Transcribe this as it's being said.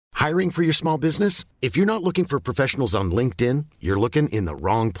Hiring for your small business? If you're not looking for professionals on LinkedIn, you're looking in the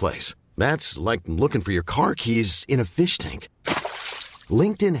wrong place. That's like looking for your car keys in a fish tank.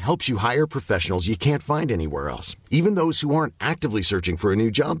 LinkedIn helps you hire professionals you can't find anywhere else, even those who aren't actively searching for a new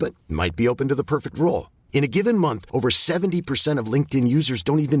job but might be open to the perfect role. In a given month, over 70% of LinkedIn users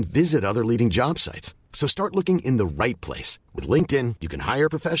don't even visit other leading job sites. So start looking in the right place. With LinkedIn, you can hire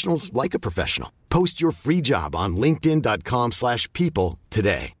professionals like a professional. Post your free job on linkedin.com/people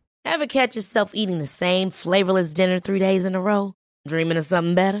today. Ever catch yourself eating the same flavorless dinner 3 days in a row? Dreaming of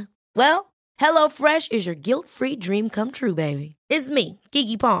something better? Well, HelloFresh is your guilt-free dream come true, baby. It's me,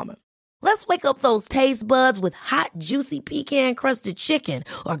 Keke Palmer. Let's wake up those taste buds with hot, juicy pecan-crusted chicken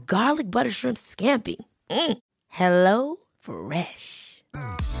or garlic butter shrimp scampi. Hello Fresh.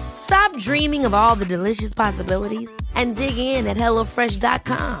 Stop dreaming of all the delicious possibilities and dig in at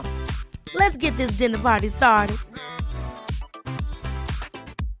HelloFresh.com. Let's get this dinner party started.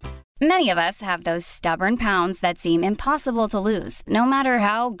 Many of us have those stubborn pounds that seem impossible to lose, no matter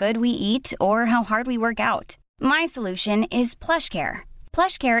how good we eat or how hard we work out. My solution is PlushCare.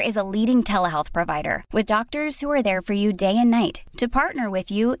 PlushCare is a leading telehealth provider with doctors who are there for you day and night to partner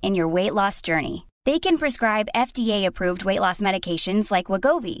with you in your weight loss journey. They can prescribe FDA-approved weight loss medications like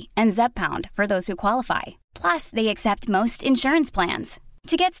Wegovy and Zepbound for those who qualify. Plus, they accept most insurance plans.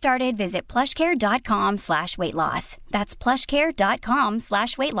 To get started, visit plushcare.com/weightloss. That's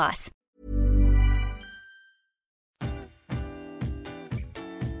plushcare.com/weightloss.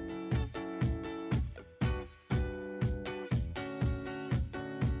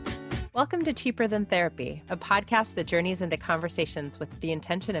 Welcome to Cheaper Than Therapy, a podcast that journeys into conversations with the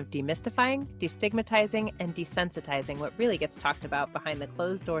intention of demystifying, destigmatizing, and desensitizing what really gets talked about behind the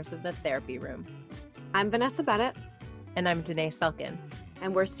closed doors of the therapy room. I'm Vanessa Bennett. And I'm Danette Selkin.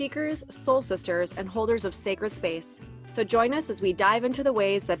 And we're seekers, soul sisters, and holders of sacred space. So join us as we dive into the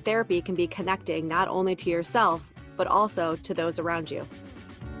ways that therapy can be connecting not only to yourself, but also to those around you.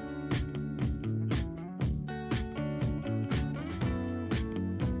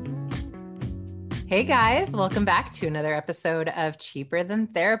 Hey guys, welcome back to another episode of Cheaper Than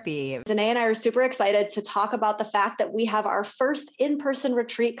Therapy. Danette and I are super excited to talk about the fact that we have our first in-person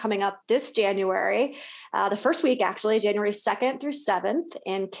retreat coming up this January. The first week, actually, January 2nd through 7th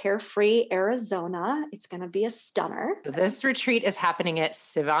in Carefree, Arizona. It's going to be a stunner. This retreat is happening at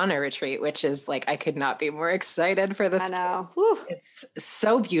Savannah Retreat, which is like, I could not be more excited for this. I know. It's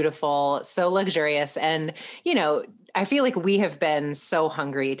so beautiful, so luxurious. And, you know, I feel like we have been so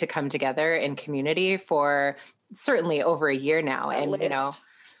hungry to come together in community for certainly over a year now. And, you know,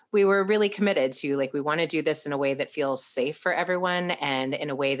 we were really committed to like, we want to do this in a way that feels safe for everyone and in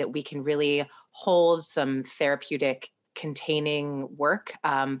a way that we can really hold some therapeutic containing work,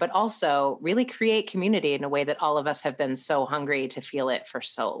 but also really create community in a way that all of us have been so hungry to feel it for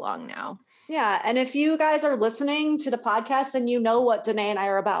so long now. Yeah. And if you guys are listening to the podcast, then you know what Danette and I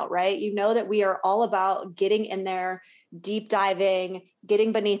are about, right? You know that we are all about getting in there, deep diving,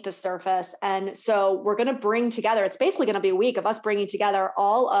 getting beneath the surface. And so we're going to bring together, it's basically going to be a week of us bringing together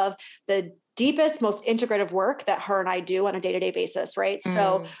all of the deepest, most integrative work that her and I do on a day-to-day basis, right?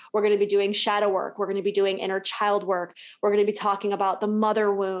 So we're going to be doing shadow work. We're going to be doing inner child work. We're going to be talking about the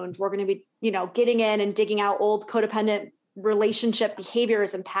mother wound. We're going to be, you know, getting in and digging out old codependent relationship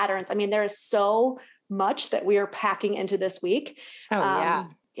behaviors and patterns. I mean, there is so much that we are packing into this week. That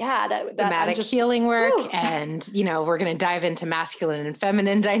thematic healing work. And, you know, we're going to dive into masculine and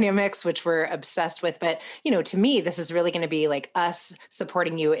feminine dynamics, which we're obsessed with. But, you know, to me, this is really going to be like us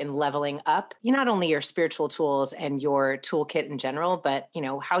supporting you in leveling up, not only your spiritual tools and your toolkit in general, but, you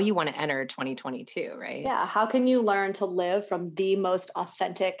know, how you want to enter 2022, right? Yeah. How can you learn to live from the most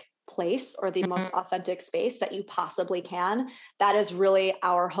authentic place or the most authentic space that you possibly can? That is really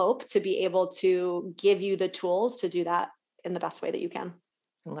our hope, to be able to give you the tools to do that in the best way that you can.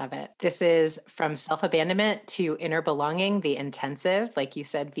 Love it. This is From Self-Abandonment to Inner Belonging, the intensive, like you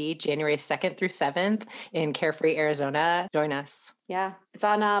said, V, January 2nd through 7th in Carefree, Arizona. Join us. Yeah. It's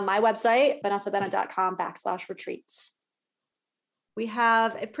on my website, vanessabennett.com/retreats. We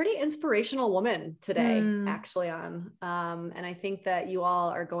have a pretty inspirational woman today, actually on. And I think that you all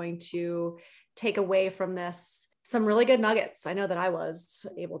are going to take away from this some really good nuggets. I know that I was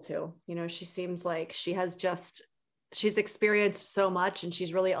able to. You know, she seems like she's experienced so much, and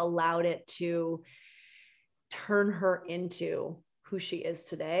she's really allowed it to turn her into who she is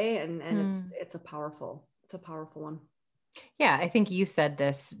today. And it's a powerful one. Yeah, I think you said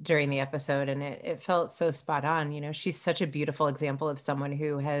this during the episode and it felt so spot on. You know, she's such a beautiful example of someone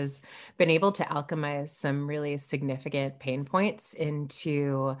who has been able to alchemize some really significant pain points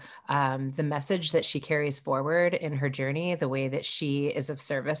into the message that she carries forward in her journey, the way that she is of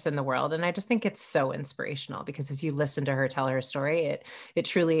service in the world. And I just think it's so inspirational because as you listen to her tell her story, it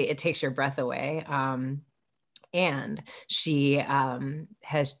truly, it takes your breath away. And she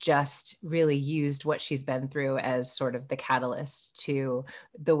has just really used what she's been through as sort of the catalyst to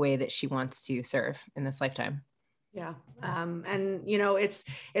the way that she wants to serve in this lifetime. Yeah. And it's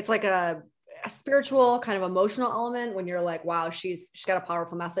like a spiritual kind of emotional element when you're like, wow, she's got a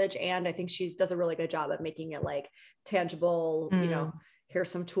powerful message. And I think she does a really good job at making it like tangible, here's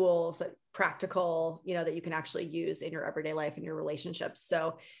some tools that practical, that you can actually use in your everyday life and your relationships.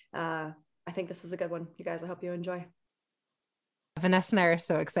 So, I think this is a good one, you guys. I hope you enjoy. Vanessa and I are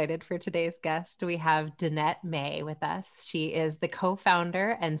so excited for today's guest. We have Danette May with us. She is the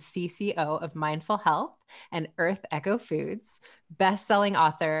co-founder and CCO of Mindful Health and Earth Echo Foods, best-selling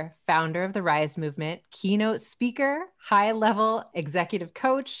author, founder of the Rise movement, keynote speaker, high-level executive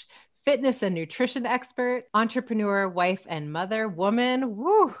coach, fitness and nutrition expert, entrepreneur, wife and mother, woman.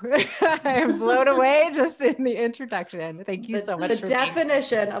 Woo! I am blown away just in the introduction. Thank you so much. The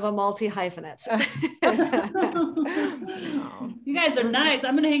definition of a multi-hyphenate. You guys are nice.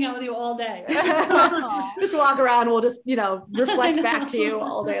 I'm going to hang out with you all day. Just walk around. We'll just, reflect back to you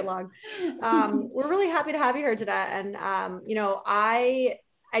all day long. We're really happy to have you here today. And, I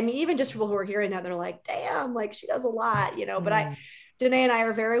mean, even just people who are hearing that, they're like, damn, like she does a lot, but Danette and I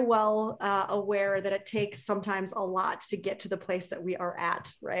are very well aware that it takes sometimes a lot to get to the place that we are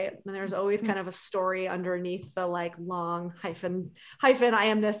at, right? And there's always kind of a story underneath the like long hyphen, I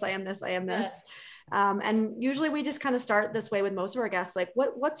am this, I am this, I am this. Yes. And usually we just kind of start this way with most of our guests, like,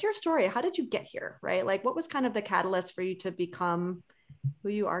 what's your story? How did you get here, right? Like, what was kind of the catalyst for you to become who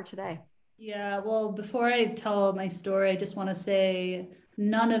you are today? Yeah, well, before I tell my story, I just want to say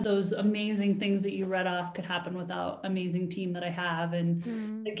none of those amazing things that you read off could happen without amazing team that I have.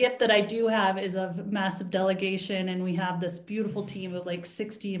 And the gift that I do have is of massive delegation. And we have this beautiful team of like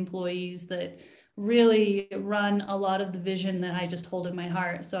 60 employees that really run a lot of the vision that I just hold in my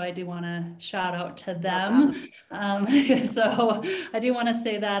heart. So I do want to shout out to them. So I do want to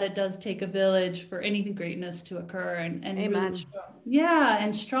say that it does take a village for any greatness to occur, and Amen. Really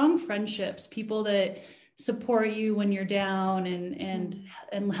and strong friendships, people that support you when you're down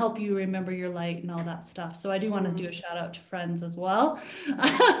and help you remember your light and all that stuff. So I do want to do a shout out to friends as well.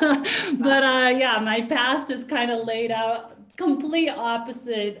 But my past is kind of laid out complete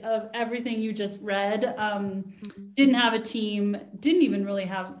opposite of everything you just read. Didn't have a team, didn't even really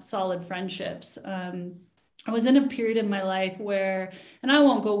have solid friendships. I was in a period in my life where, and I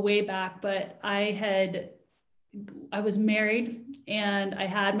won't go way back, but I was married and I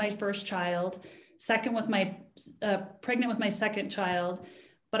had my first child, pregnant with my second child,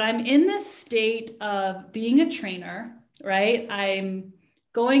 but I'm in this state of being a trainer, right? I'm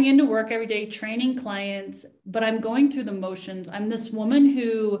going into work every day, training clients, but I'm going through the motions. I'm this woman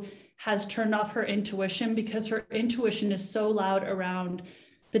who has turned off her intuition because her intuition is so loud around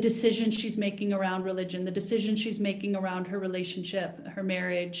the decisions she's making around religion, the decisions she's making around her relationship, her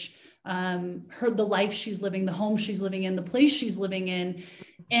marriage, the life she's living, the home she's living in, the place she's living in.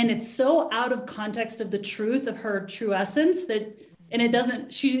 And it's so out of context of the truth of her true essence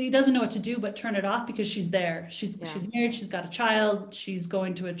she doesn't know what to do but turn it off because she's there. She's married, she's got a child, she's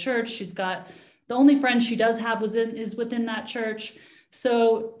going to a church, she's got the only friend she does have is within that church.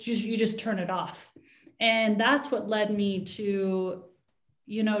 So you just turn it off. And that's what led me to,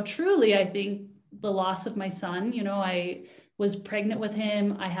 truly, I think the loss of my son. I was pregnant with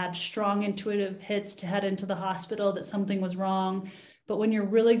him. I had strong intuitive hits to head into the hospital that something was wrong. But when you're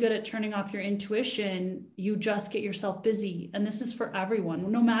really good at turning off your intuition, you just get yourself busy. And this is for everyone,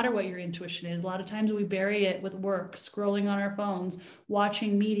 no matter what your intuition is. A lot of times we bury it with work, scrolling on our phones,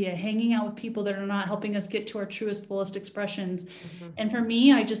 watching media, hanging out with people that are not helping us get to our truest, fullest expressions. And for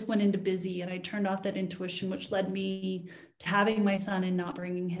me, I just went into busy and I turned off that intuition, which led me to having my son and not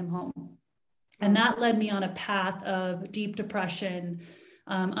bringing him home. And that led me on a path of deep depression,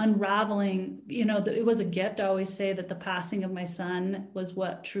 unraveling. It was a gift. I always say that the passing of my son was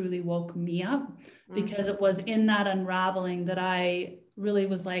what truly woke me up, because it was in that unraveling that I really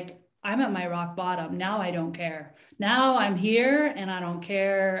was like, I'm at my rock bottom. Now I don't care. Now I'm here and I don't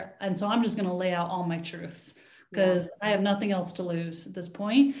care. And so I'm just going to lay out all my truths because I have nothing else to lose at this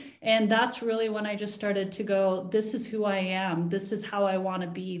point. And that's really when I just started to go, this is who I am. This is how I want to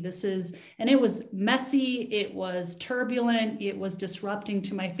be. And it was messy. It was turbulent. It was disrupting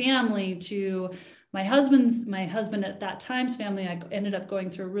to my family, to my husband at that time's family, I ended up going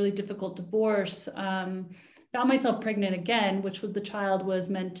through a really difficult divorce, found myself pregnant again, which was the child was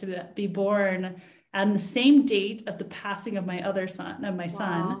meant to be born on the same date of the passing of my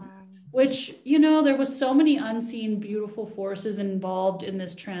son, which, you know, there was so many unseen, beautiful forces involved in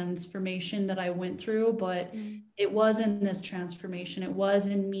this transformation that I went through, but it was in this transformation. It was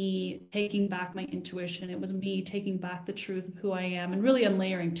in me taking back my intuition. It was me taking back the truth of who I am and really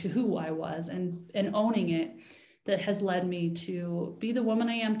unlayering to who I was and owning it that has led me to be the woman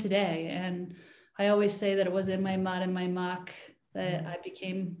I am today. And I always say that it was in my mud and my muck that I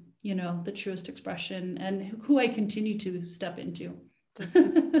became, you know, the truest expression and who I continue to step into. Just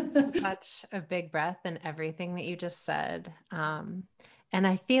such a big breath in everything that you just said. And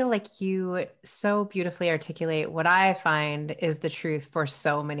I feel like you so beautifully articulate what I find is the truth for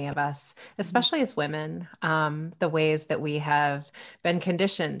so many of us, especially as women, the ways that we have been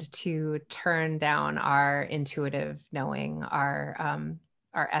conditioned to turn down our intuitive knowing, our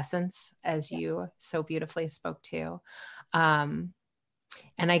essence, as you so beautifully spoke to.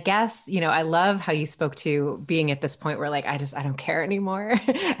 And I guess, you know, I love how you spoke to being at this point where like, I don't care anymore.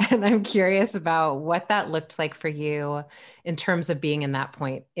 And I'm curious about what that looked like for you in terms of being in that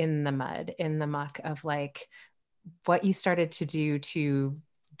point in the mud, in the muck of like what you started to do to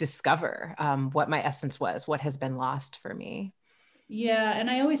discover what my essence was, what has been lost for me. Yeah. And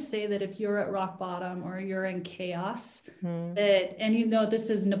I always say that if you're at rock bottom or you're in chaos, that, and you know, this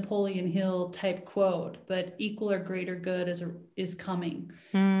is Napoleon Hill type quote, but equal or greater good is coming.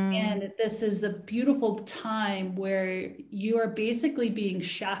 And this is a beautiful time where you are basically being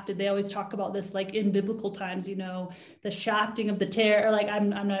shafted. They always talk about this, like in biblical times, you know, the shafting of the tear, like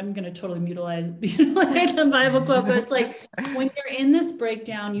I'm going to totally mutilize like the Bible quote, but it's like when you're in this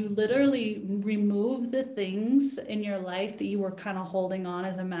breakdown, you literally remove the things in your life that you were kind of holding on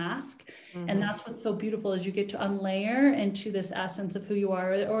as a mask. And that's what's so beautiful is you get to unlayer into this essence of who you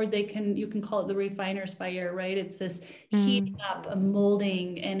are, or you can call it the refiner's fire, right? It's this heating up, a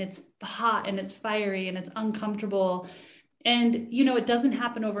molding, and it's hot and it's fiery and it's uncomfortable. And, you know, it doesn't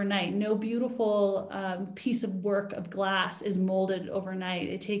happen overnight. No beautiful piece of work of glass is molded overnight.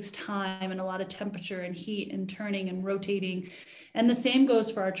 It takes time and a lot of temperature and heat and turning and rotating. And the same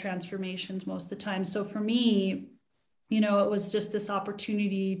goes for our transformations most of the time. So for me, you know, it was just this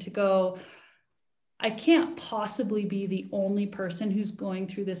opportunity to go, I can't possibly be the only person who's going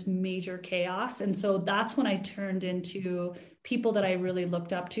through this major chaos. And so that's when I turned into people that I really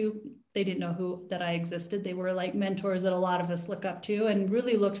looked up to. They didn't know that I existed. They were like mentors that a lot of us look up to and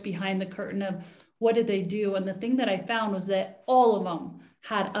really looked behind the curtain of what did they do? And the thing that I found was that all of them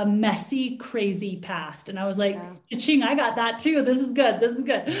had a messy, crazy past. And I was like, cha-ching, I got that too. This is good. This is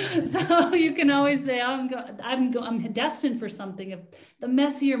good. So you can always say, I'm destined for something. If the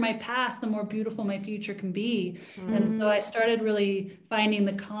messier my past, the more beautiful my future can be. And so I started really finding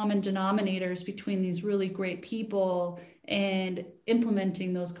the common denominators between these really great people and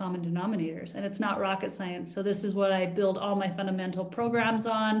implementing those common denominators. And it's not rocket science. So this is what I build all my fundamental programs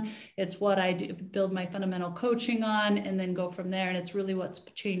on. It's what I build my fundamental coaching on, and then go from there. And it's really what's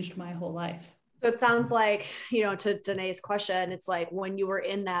changed my whole life. So it sounds like, you know, to Danae's question, it's like when you were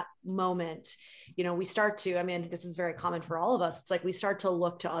in that moment, you know, we start to, I mean, this is very common for all of us. It's like we start to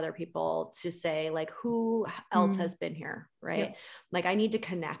look to other people to say, like, who else has been here, right? Yep. Like, I need to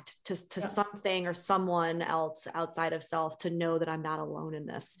connect to something or someone else outside of self to know that I'm not alone in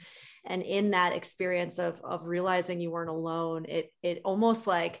this. And in that experience of realizing you weren't alone, it almost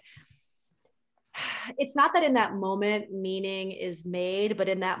like, it's not that in that moment meaning is made, but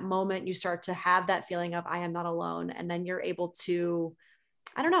in that moment you start to have that feeling of I am not alone. And then you're able to,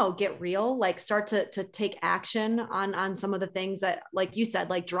 I don't know, get real, like start to take action on some of the things that, like you said,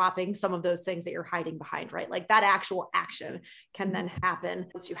 like dropping some of those things that you're hiding behind, right? Like that actual action can then happen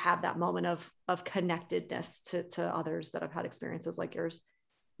once you have that moment of connectedness to others that have had experiences like yours.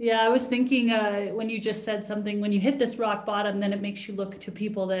 Yeah, I was thinking when you just said something, when you hit this rock bottom, then it makes you look to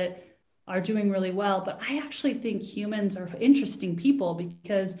people that are doing really well. But I actually think humans are interesting people,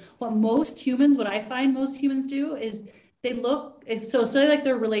 because what I find most humans do is they look, so like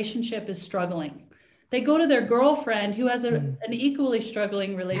their relationship is struggling. They go to their girlfriend who has an equally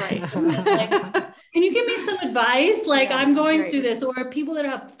struggling relationship. Like, can you give me some advice? Like, I'm going through this. Or people that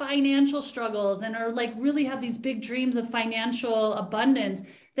have financial struggles and are like really have these big dreams of financial abundance.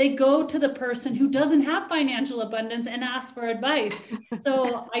 They go to the person who doesn't have financial abundance and ask for advice.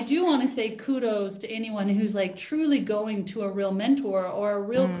 So I do want to say kudos to anyone who's like truly going to a real mentor or a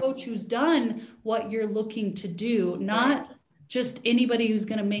real coach who's done what you're looking to do, not just anybody who's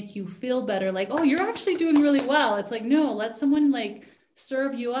going to make you feel better. Like, oh, you're actually doing really well. It's like, no, let someone like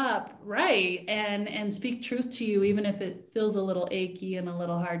serve you up right and speak truth to you, even if it feels a little achy and a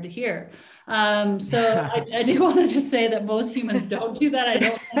little hard to hear. So I do want to just say that most humans don't do that, I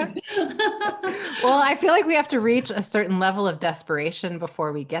don't think. Well, I feel like we have to reach a certain level of desperation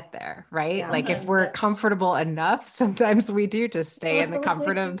before we get there, right? Yeah. Like if we're comfortable enough, sometimes we do just stay in the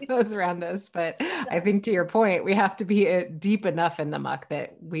comfort of those around us. But I think to your point, we have to be deep enough in the muck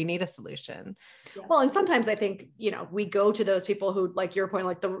that we need a solution. Well, and sometimes I think, we go to those people who, like your point,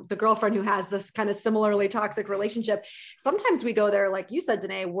 like the girlfriend who has this kind of similarly toxic relationship. Sometimes we go there, like you said,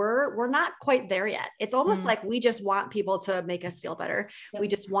 Danae, we're not quite there yet. It's almost like we just want people to make us feel better. Yep. We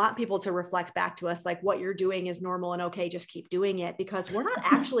just want people to reflect back to us, like what you're doing is normal and okay, just keep doing it, because we're not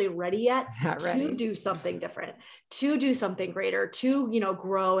actually ready yet to do something different, to do something greater, to,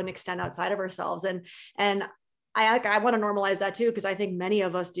 grow and extend outside of ourselves. And I want to normalize that too, because I think many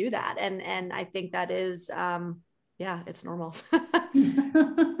of us do that. And I think that is, it's normal.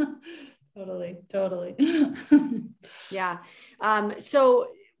 Totally. Yeah. So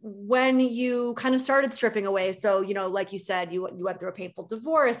when you kind of started stripping away, so, like you said, you went through a painful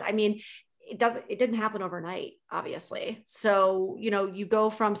divorce. I mean, it didn't happen overnight, obviously. So, you go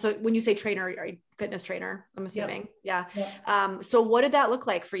from, so when you say trainer, are you a fitness trainer? I'm assuming. Yeah. So what did that look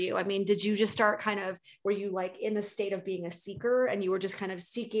like for you? I mean, did you just start were you like in the state of being a seeker and you were just kind of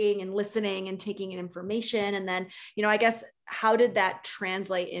seeking and listening and taking in information? And then, I guess, how did that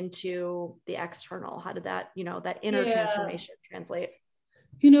translate into the external? How did that, that inner transformation translate?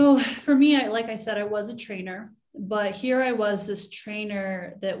 For me, like I said, I was a trainer. But here I was, this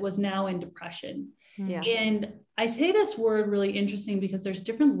trainer that was now in depression. Yeah. And I say this word really interesting because there's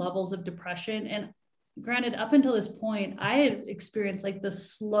different levels of depression. And granted, up until this point, I had experienced like the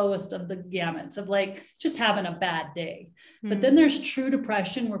slowest of the gamuts of like just having a bad day. But then there's true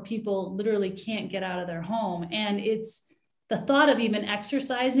depression where people literally can't get out of their home. And it's the thought of even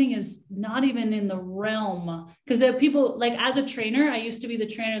exercising is not even in the realm, because people, like, as a trainer, I used to be the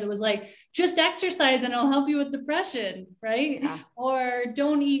trainer that was like, just exercise and it'll help you with depression, right? Yeah. Or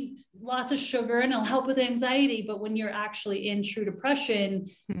don't eat lots of sugar and it'll help with anxiety. But when you're actually in true depression,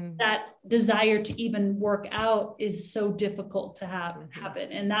 that desire to even work out is so difficult to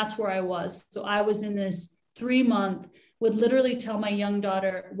happen. And that's where I was. So I was in this 3-month, would literally tell my young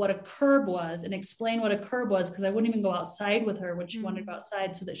daughter what a curb was and explain what a curb was, because I wouldn't even go outside with her when she wanted to go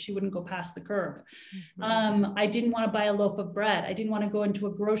outside, so that she wouldn't go past the curb. I didn't want to buy a loaf of bread. I didn't want to go into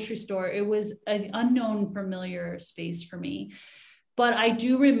a grocery store. It was an unknown, familiar space for me. But I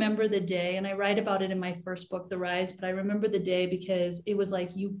do remember the day, and I write about it in my first book, The Rise, but I remember the day because it was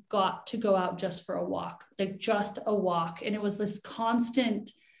like, you got to go out just for a walk, like just a walk. And it was this constant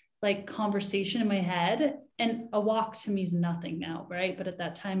like conversation in my head, and a walk to me is nothing now, right? But at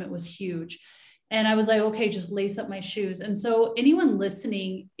that time it was huge. And I was like, okay, just lace up my shoes. And so anyone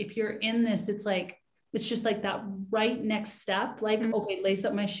listening, if you're in this, it's just like that right next step, like, okay, lace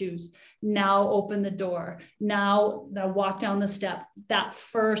up my shoes. Now open the door. Now walk down the step. That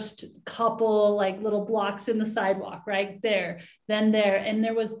first couple like little blocks in the sidewalk, right there, then there. And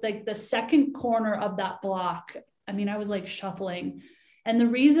there was like the second corner of that block. I mean, I was like shuffling. And the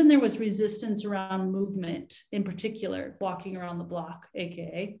reason there was resistance around movement, in particular, walking around the block,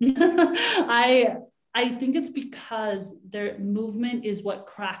 AKA, I think it's because their movement is what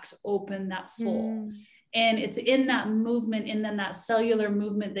cracks open that soul. And it's in that movement, and then that cellular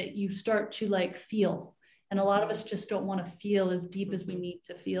movement, that you start to like feel. And a lot of us just don't want to feel as deep as we need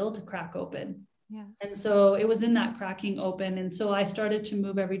to feel to crack open. Yes. And so it was in that cracking open. And so I started to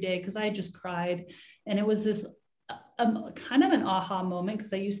move every day because I just cried. And it was this kind of an aha moment,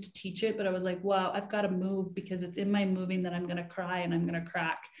 because I used to teach it, but I was like, wow, I've got to move, because it's in my moving that I'm going to cry and I'm going to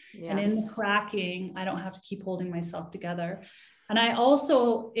crack. Yes. And in the cracking, I don't have to keep holding myself together. And I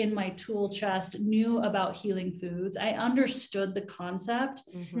also, in my tool chest, knew about healing foods. I understood the concept,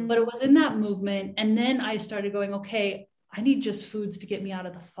 but it was in that movement. And then I started going, okay, I need just foods to get me out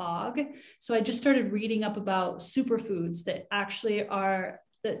of the fog. So I just started reading up about superfoods that actually are,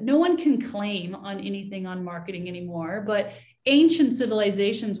 that no one can claim on anything on marketing anymore, but ancient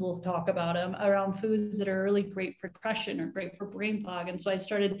civilizations will talk about them, around foods that are really great for depression or great for brain fog. And so I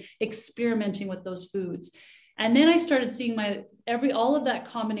started experimenting with those foods. And then I started seeing all of that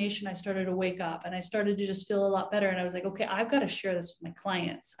combination. I started to wake up and I started to just feel a lot better. And I was like, okay, I've got to share this with my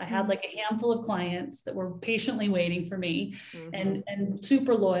clients. I had like a handful of clients that were patiently waiting for me and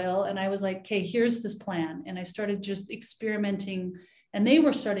super loyal. And I was like, okay, here's this plan. And I started just experimenting. And they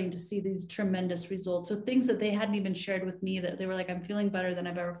were starting to see these tremendous results. So things that they hadn't even shared with me, that they were like, I'm feeling better than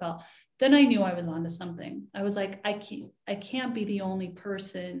I've ever felt. Then I knew I was onto something. I was like, I can't be the only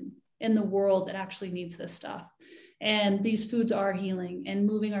person in the world that actually needs this stuff. And these foods are healing, and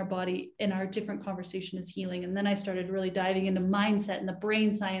moving our body in our different conversation is healing. And then I started really diving into mindset and the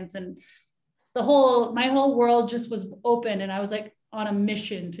brain science, and my whole world just was open. And I was like on a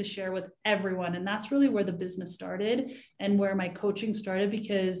mission to share with everyone. And that's really where the business started and where my coaching started,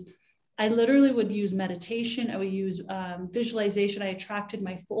 because I literally would use meditation. I would use visualization. I attracted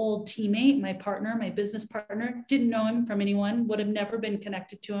my full teammate, my partner, my business partner, didn't know him from anyone, would have never been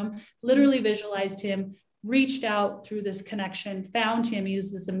connected to him, literally visualized him, reached out through this connection, found him. He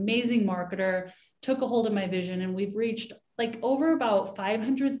was this amazing marketer, took a hold of my vision, and we've reached like over about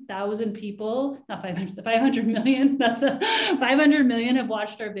 500,000 people, not 500, 500 million. That's 500 million have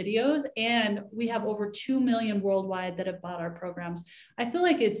watched our videos, and we have over 2 million worldwide that have bought our programs. I feel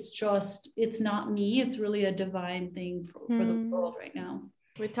like it's not me. It's really a divine thing for the world right now.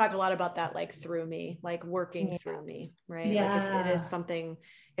 We talked a lot about that, like through me, like working through me, right? Yeah. Like it is something,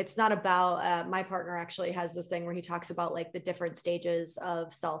 it's not about, my partner actually has this thing where he talks about like the different stages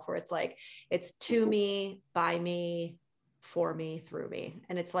of self, where it's like, it's to me, by me, for me, through me.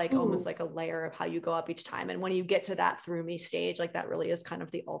 And it's like almost like a layer of how you go up each time. And when you get to that through me stage, like that really is kind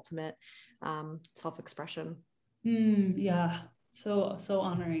of the ultimate self-expression. Yeah. So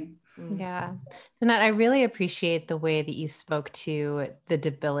honoring. Yeah. Danette, I really appreciate the way that you spoke to the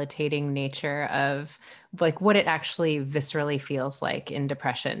debilitating nature of like what it actually viscerally feels like in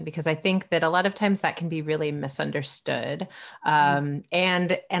depression, because I think that a lot of times that can be really misunderstood. And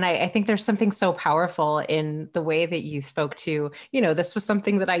I think there's something so powerful in the way that you spoke to, this was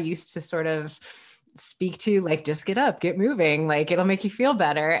something that I used to sort of speak to, like, just get up, get moving, like it'll make you feel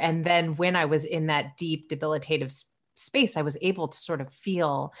better. And then when I was in that deep debilitative space, I was able to sort of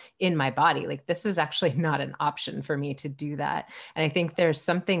feel in my body, like this is actually not an option for me to do that. And I think there's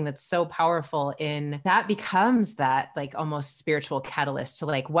something that's so powerful in that, becomes that like almost spiritual catalyst to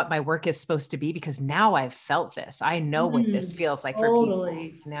like what my work is supposed to be, because now I've felt this. I know what this feels like for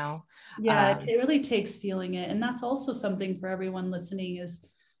people, Yeah, it really takes feeling it. And that's also something for everyone listening, is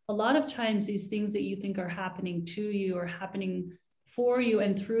a lot of times these things that you think are happening to you or happening for you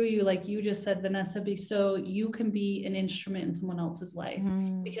and through you, like you just said, Vanessa, so you can be an instrument in someone else's life.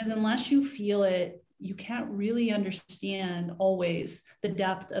 Because unless you feel it, you can't really understand always the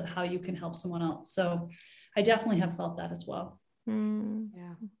depth of how you can help someone else. So I definitely have felt that as well.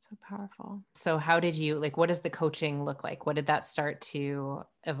 Yeah, so powerful. So how did you, like, what does the coaching look like? What did that start to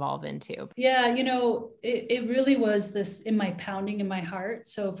evolve into? Yeah, it really was this in my pounding in my heart.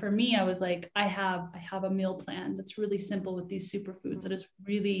 So for me, I was like, I have a meal plan that's really simple with these superfoods that is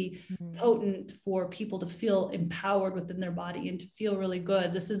really potent for people to feel empowered within their body and to feel really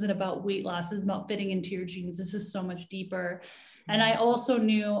good. This isn't about weight loss. This is about fitting into your jeans. This is so much deeper. And I also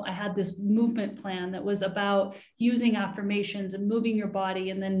knew I had this movement plan that was about using affirmations and moving your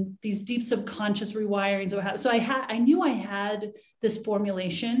body, and then these deep subconscious rewirings. So I knew I had this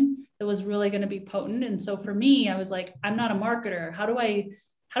formulation that was really going to be potent. And so for me, I was like, I'm not a marketer. How do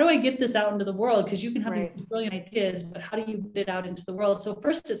I get this out into the world? Because you can have these brilliant ideas, but how do you get it out into the world? So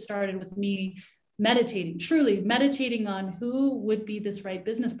first it started with me truly meditating on who would be this right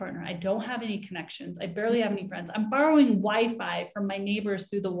business partner. I don't have any connections. I barely have any friends. I'm borrowing Wi-Fi from my neighbors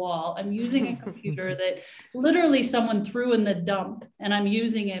through the wall. I'm using a computer that literally someone threw in the dump, and I'm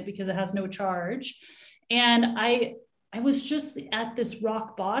using it because it has no charge. And I was just at this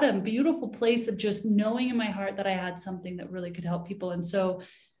rock bottom, beautiful place of just knowing in my heart that I had something that really could help people. And so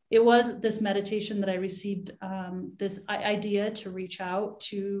it was this meditation that I received, this idea to reach out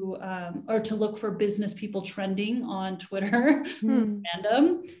to, or to look for business people trending on Twitter,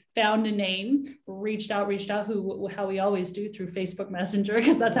 random, found a name, reached out, how we always do, through Facebook Messenger,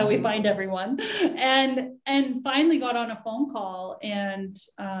 because that's how we find everyone. And finally got on a phone call and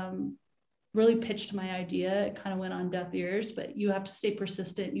really pitched my idea. It kind of went on deaf ears, but you have to stay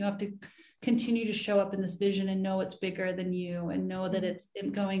persistent. You have to continue to show up in this vision and know it's bigger than you and know that it's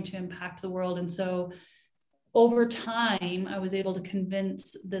going to impact the world. And so over time, I was able to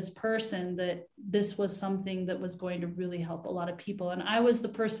convince this person that this was something that was going to really help a lot of people. And I was the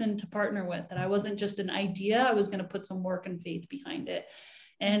person to partner with, that I wasn't just an idea. I was going to put some work and faith behind it.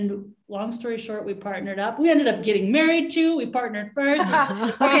 And long story short, we partnered up. We ended up getting married too. We partnered first.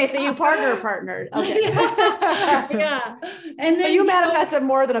 Okay, so you partnered. Okay. Yeah. And then so you manifested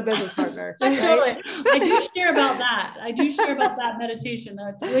more than a business partner. Right? Totally. I do share about that meditation,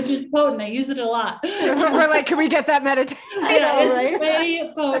 which is potent. I use it a lot. We're like, can we get that meditation? Yeah, it's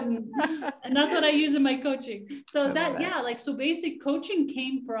very potent. And that's what I use in my coaching. So so basic coaching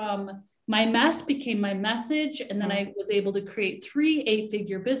came from my mess became my message. And then I was able to create 3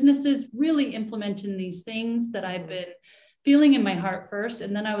 8-figure businesses, really implementing these things that I've been feeling in my heart first.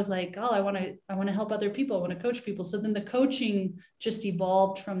 And then I was like, oh, I want to help other people. I want to coach people. So then the coaching just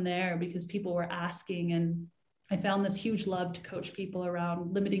evolved from there because people were asking, and I found this huge love to coach people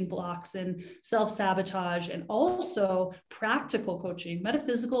around limiting blocks and self-sabotage, and also practical coaching,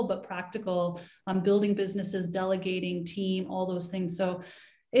 metaphysical, but practical, building businesses, delegating, team, all those things. So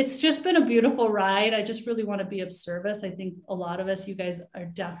it's just been a beautiful ride. I just really want to be of service. I think a lot of us, you guys are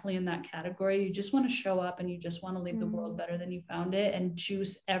definitely in that category. You just want to show up and you just want to leave the world better than you found it, and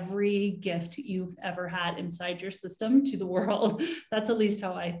juice every gift you've ever had inside your system to the world. That's at least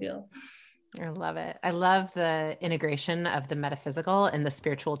how I feel. I love it. I love the integration of the metaphysical and the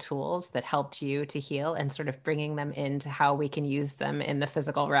spiritual tools that helped you to heal, and sort of bringing them into how we can use them in the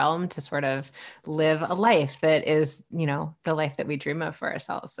physical realm to sort of live a life that is, you know, the life that we dream of for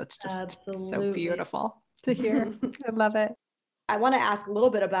ourselves. That's just so beautiful to hear. I love it. I want to ask a little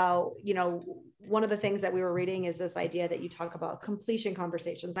bit about, you know, one of the things that we were reading is this idea that you talk about completion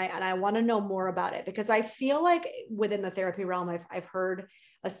conversations. And I want to know more about it, because I feel like within the therapy realm, I've heard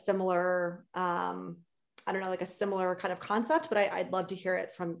a similar, I don't know, like a similar kind of concept, but I'd love to hear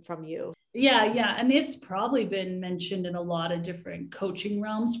it from you. Yeah. And it's probably been mentioned in a lot of different coaching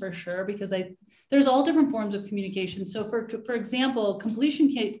realms for sure, because there's all different forms of communication. So for example,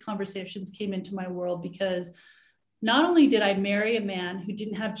 completion conversations came into my world because not only did I marry a man who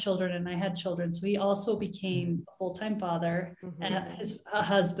didn't have children and I had children, so he also became a full-time father and a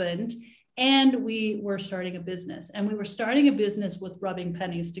husband. And we were starting a business, and we were starting a business with rubbing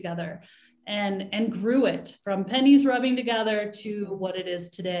pennies together, and grew it from pennies rubbing together to what it is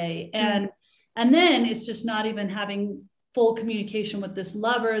today. And then it's just not even having full communication with this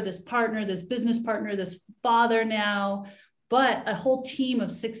lover, this partner, this business partner, this father now, but a whole team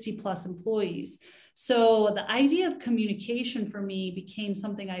of 60 plus employees. So the idea of communication for me became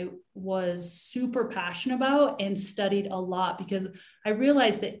something I was super passionate about and studied a lot, because I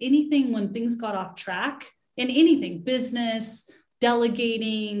realized that when things got off track in anything, business,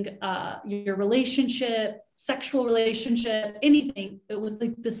 delegating, your relationship, sexual relationship, anything, it was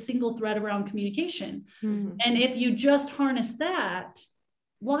like the single thread around communication. And if you just harness that,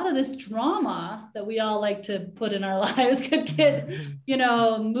 a lot of this drama that we all like to put in our lives could get,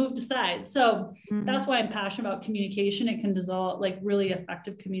 moved aside. So that's why I'm passionate about communication. It can dissolve, like really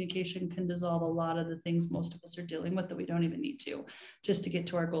effective communication can dissolve a lot of the things most of us are dealing with that we don't even need to, just to get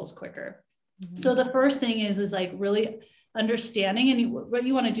to our goals quicker. So the first thing is like really understanding, and what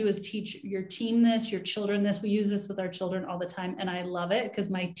you want to do is teach your team this, your children this. We use this with our children all the time. And I love it because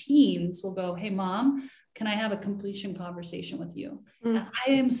my teens will go, "Hey mom, can I have a completion conversation with you?" And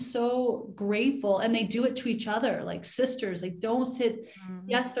I am so grateful. And they do it to each other, like sisters. They don't sit,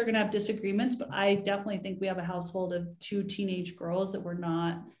 yes, they're going to have disagreements, but I definitely think we have a household of 2 teenage girls that were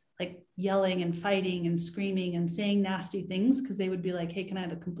not like yelling and fighting and screaming and saying nasty things, because they would be like, "Hey, can I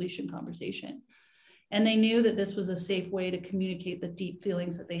have a completion conversation?" And they knew that this was a safe way to communicate the deep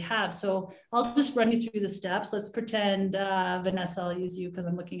feelings that they have. So I'll just run you through the steps. Let's pretend, Vanessa, I'll use you because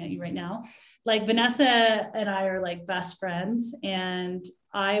I'm looking at you right now. Like Vanessa and I are like best friends, and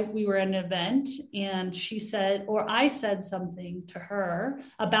we were at an event, and she said, or I said something to her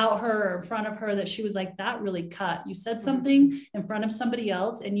about her in front of her that she was like, "That really cut. You said something in front of somebody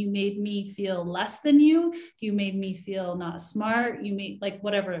else and you made me feel less than you. You made me feel not smart. You made like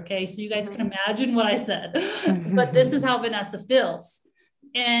whatever." Okay. So you guys can imagine what I said, but this is how Vanessa feels.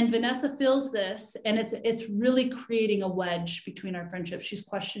 And Vanessa feels this, and it's really creating a wedge between our friendship. She's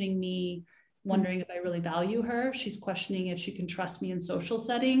questioning me, wondering if I really value her. She's questioning if she can trust me in social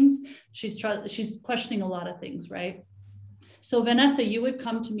settings. She's questioning a lot of things, right? So Vanessa, you would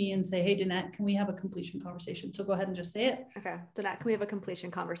come to me and say, "Hey, Danette, can we have a completion conversation?" So go ahead and just say it. Okay. Danette, can we have a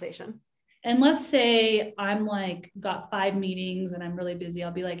completion conversation? And let's say I'm like got 5 meetings and I'm really busy.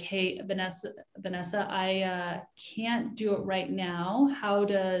 I'll be like, "Hey, Vanessa, I can't do it right now. How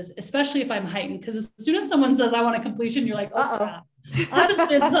does," especially if I'm heightened, because as soon as someone says I want a completion, you're like, "Oh, crap. I just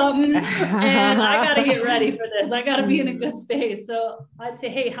did something and I got to get ready for this. I got to be in a good space." So I'd say,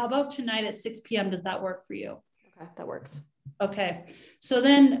 "Hey, how about tonight at 6 p.m.? Does that work for you?" Okay, that works. Okay. So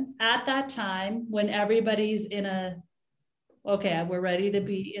then at that time, when everybody's okay, we're ready to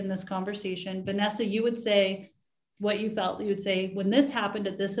be in this conversation, Vanessa, you would say what you felt. You would say, "When this happened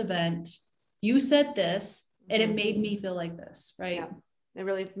at this event, you said this and it made me feel like this," right? Yeah. It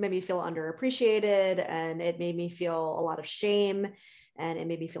really made me feel underappreciated, and it made me feel a lot of shame, and it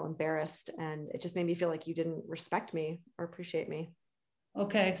made me feel embarrassed, and it just made me feel like you didn't respect me or appreciate me.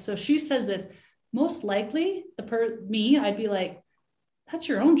 Okay. So she says this, most likely I'd be like, "That's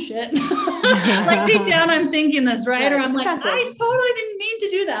your own shit." Like deep down, I'm thinking this, right? Or I'm like, "I totally didn't mean to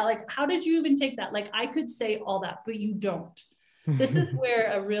do that." that? Like, how did you even take that? Like, I could say all that, but you don't. This is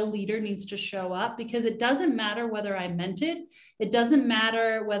where a real leader needs to show up, because it doesn't matter whether I meant it. It doesn't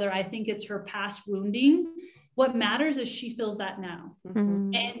matter whether I think it's her past wounding. What matters is she feels that now.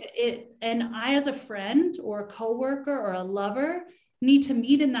 Mm-hmm. And I, as a friend or a coworker or a lover, need to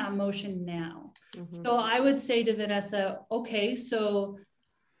meet in that emotion now. Mm-hmm. So I would say to Vanessa, okay, so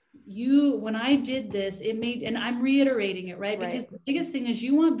when I did this, it made, and I'm reiterating it, right? Because the biggest thing is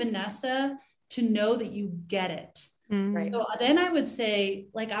you want Vanessa to know that you get it. Right. So then I would say,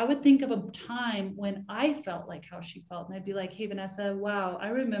 like, I would think of a time when I felt like how she felt. And I'd be like, hey, Vanessa, wow, I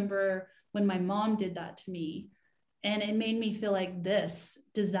remember when my mom did that to me and it made me feel like this.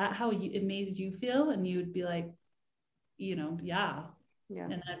 Does that how it made you feel? And you would be like, yeah.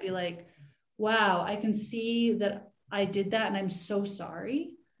 And I'd be like, wow, I can see that I did that. And I'm so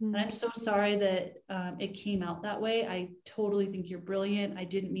sorry. And I'm so sorry that it came out that way. I totally think you're brilliant. I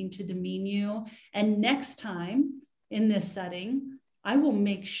didn't mean to demean you. And next time in this setting, I will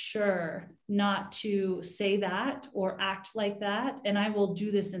make sure not to say that or act like that. And I will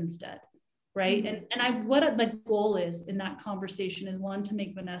do this instead. Right. And what the goal is in that conversation is, one, to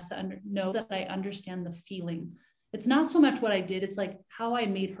make Vanessa know that I understand the feeling. It's not so much what I did. It's like how I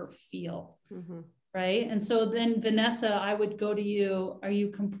made her feel. Mm-hmm. Right. And so then Vanessa, I would go to you, are you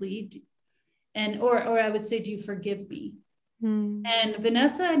complete? Or I would say, do you forgive me? And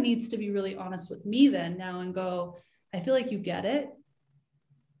Vanessa needs to be really honest with me then now and go, I feel like you get it.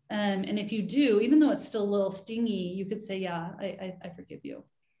 And if you do, even though it's still a little stingy, you could say, yeah, I forgive you.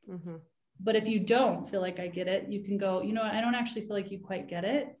 Mm-hmm. But if you don't feel like I get it, you can go, I don't actually feel like you quite get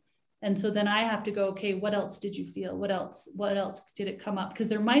it. And so then I have to go, okay, what else did you feel? What else did it come up? Because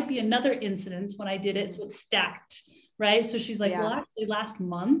there might be another incident when I did it. So it's stacked, right? So she's like, well, actually last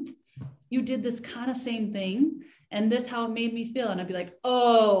month you did this kind of same thing. And this, how it made me feel. And I'd be like,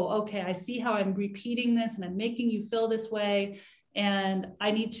 oh, okay. I see how I'm repeating this and I'm making you feel this way. And I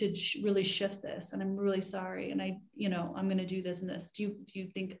need to really shift this. And I'm really sorry. And I'm going to do this and this. Do you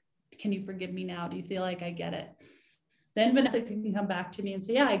think, can you forgive me now? Do you feel like I get it? Then Vanessa can come back to me and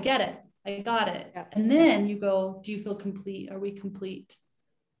say, yeah, I get it. I got it. Yeah. And then you go, do you feel complete? Are we complete?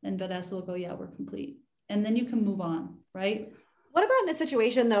 And Vanessa will go, yeah, we're complete. And then you can move on, right? What about in a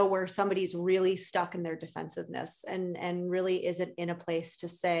situation though, where somebody's really stuck in their defensiveness and really isn't in a place to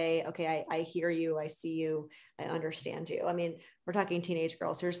say, okay, I hear you. I see you. I understand you. I mean, we're talking teenage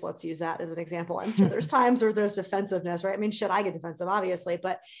girls here, so let's use that as an example. I'm sure there's times where there's defensiveness, right? I mean, I get defensive, obviously,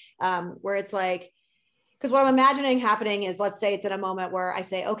 but where it's like, because what I'm imagining happening is, let's say it's in a moment where I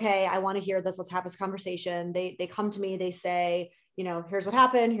say, okay, I want to hear this. Let's have this conversation. They come to me, they say, here's what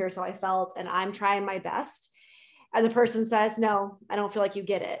happened. Here's how I felt. And I'm trying my best. And the person says, no, I don't feel like you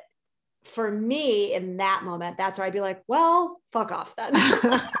get it. For me in that moment, that's where I'd be like, well, fuck off then.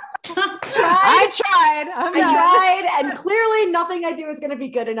 I tried. And clearly nothing I do is going to be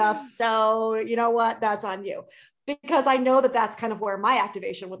good enough. So you know what? That's on you. Because I know that that's kind of where my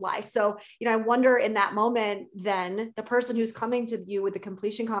activation would lie. So, I wonder in that moment, then the person who's coming to you with the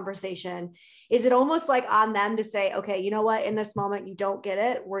completion conversation, is it almost like on them to say, okay, you know what, in this moment, you don't get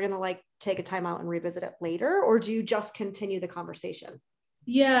it. We're going to take a time out and revisit it later. Or do you just continue the conversation?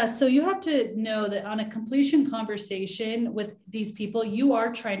 Yeah. So you have to know that on a completion conversation with these people, you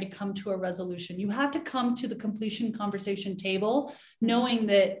are trying to come to a resolution. You have to come to the completion conversation table, knowing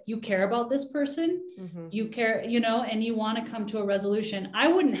that you care about this person, you care, and you want to come to a resolution. I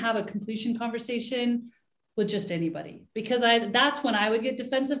wouldn't have a completion conversation with just anybody, because that's when I would get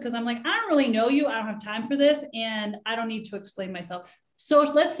defensive, because I'm like, I don't really know you. I don't have time for this. And I don't need to explain myself. So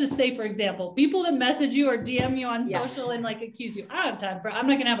let's just say, for example, people that message you or DM you on social and accuse you, I don't have time for it. I'm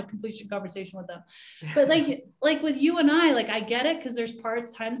not going to have a completion conversation with them. But like with you and I get it. Cause there's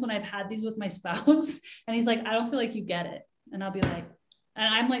times when I've had these with my spouse and he's like, I don't feel like you get it. And I'll be like, and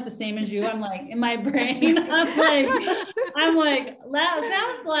I'm like the same as you. I'm like in my brain, I'm like,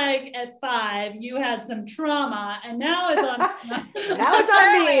 that sounds like at 5 you had some trauma, and now it's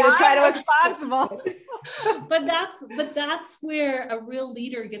on me to try to responsible. But that's where a real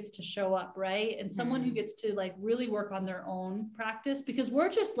leader gets to show up, right? And someone who gets to really work on their own practice, because we're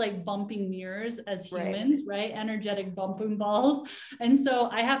just bumping mirrors as humans, right? Energetic bumping balls. And so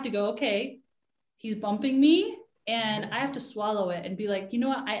I have to go, okay, he's bumping me. And I have to swallow it and be like, you know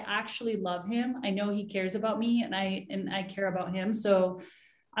what? I actually love him. I know he cares about me and I care about him. So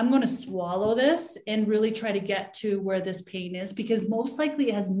I'm going to swallow this and really try to get to where this pain is, because most likely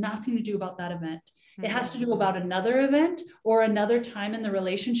it has nothing to do about that event. It has to do about another event or another time in the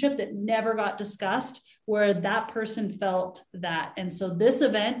relationship that never got discussed, where that person felt that. And so this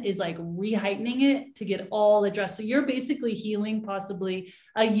event is like reheightening it to get all addressed. So you're basically healing possibly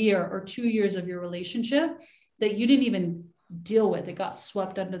a year or 2 years of your relationship that you didn't even deal with. It got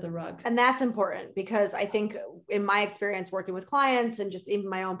swept under the rug. And that's important, because I think in my experience working with clients and just in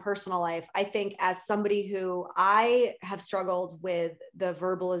my own personal life, I think as somebody who I have struggled with the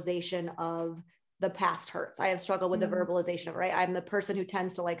verbalization of the past hurts. I have struggled with the verbalization of, right? I'm the person who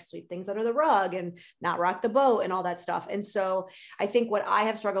tends to like sweep things under the rug and not rock the boat and all that stuff. And so I think what I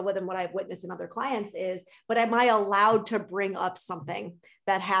have struggled with and what I've witnessed in other clients is, but am I allowed to bring up something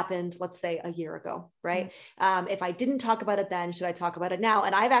that happened, let's say a year ago, right? If I didn't talk about it then, should I talk about it now?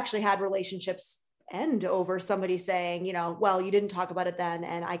 And I've actually had relationships end over somebody saying, you know, well, you didn't talk about it then,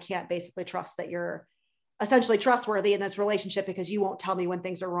 and I can't basically trust that you're essentially trustworthy in this relationship because you won't tell me when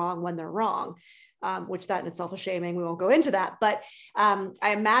things are wrong, when they're wrong. Which that in itself is shaming. We won't go into that, but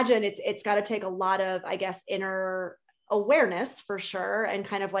I imagine it's got to take a lot of, I guess, inner awareness for sure. And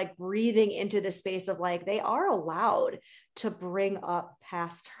kind of like breathing into the space of like, they are allowed to bring up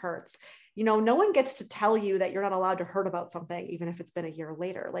past hurts. You know, no one gets to tell you that you're not allowed to hurt about something, even if it's been a year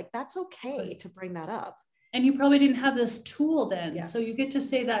later. Like that's okay to bring that up. And you probably didn't have this tool then. Yes. So you get to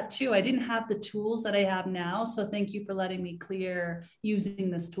say that too. I didn't have the tools that I have now. So thank you for letting me clear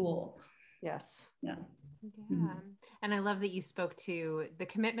using this tool. Yes. Yeah. Yeah. And I love that you spoke to the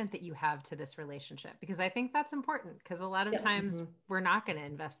commitment that you have to this relationship, because I think that's important, because a lot of times we're not going to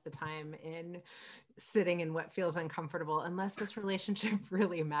invest the time in sitting in what feels uncomfortable unless this relationship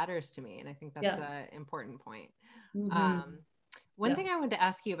really matters to me. And I think that's an important point. One thing I wanted to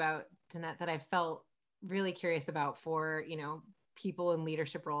ask you about, Danette, that I felt really curious about for, you know, people in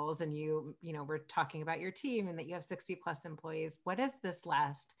leadership roles, and you know, we're talking about your team and that you have 60 plus employees. What has this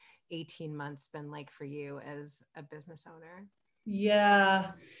last 18 months been like for you as a business owner?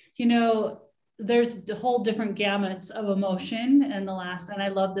 Yeah. You know, there's the whole different gamuts of emotion in the last, and I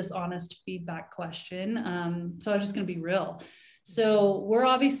love this honest feedback question. So I'm just going to be real. So we're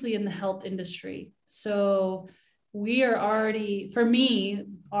obviously in the health industry. So we are already, for me,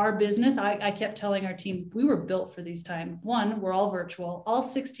 our business, I kept telling our team, we were built for these times. One, we're all virtual. All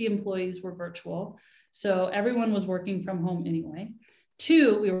 60 employees were virtual. So everyone was working from home anyway.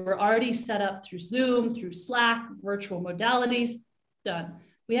 Two, we were already set up through Zoom, through Slack, virtual modalities, done.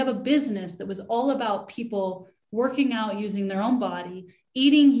 We have a business that was all about people working out, using their own body,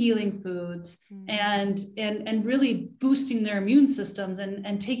 eating healing foods, and really boosting their immune systems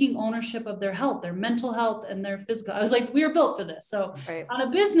and taking ownership of their health, their mental health and their physical. I was like, we were built for this. So on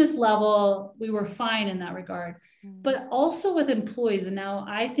a business level, we were fine in that regard, but also with employees. And now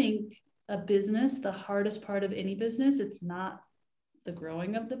I think a business, the hardest part of any business, it's not the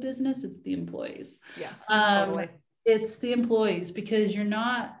growing of the business, it's the employees. Yes, totally. It's the employees, because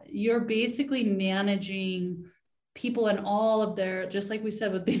you're basically managing people and all of their, just like we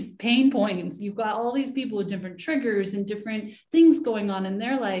said, with these pain points. You've got all these people with different triggers and different things going on in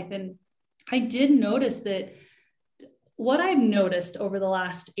their life. And I did notice that what I've noticed over the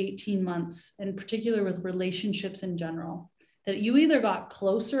last 18 months, in particular with relationships in general, that you either got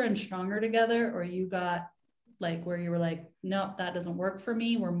closer and stronger together, or you got like where you were like, no, that doesn't work for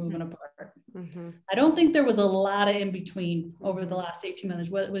me. We're moving apart. I don't think there was a lot of in between over the last 18 months.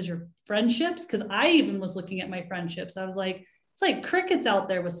 What was your friendships? Because I even was looking at my friendships. I was like, it's like crickets out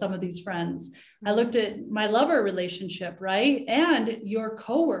there with some of these friends. I looked at my lover relationship, right? And your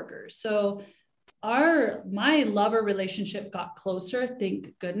coworkers. So my lover relationship got closer,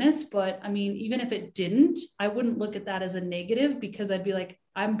 thank goodness. But I mean, even if it didn't, I wouldn't look at that as a negative, because I'd be like,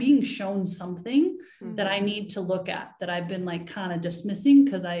 I'm being shown something that I need to look at, that I've been like kind of dismissing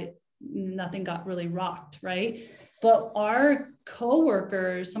because nothing got really rocked. Right. But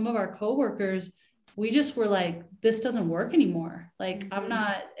some of our coworkers, we just were like, this doesn't work anymore. Like I'm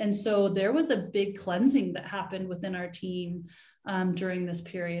not. And so there was a big cleansing that happened within our team during this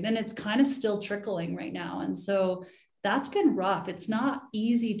period. And it's kind of still trickling right now. And so that's been rough. It's not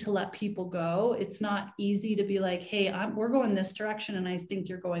easy to let people go. It's not easy to be like, hey, we're going this direction, and I think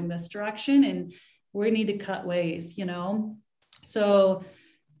you're going this direction, and we need to cut ways, you know? So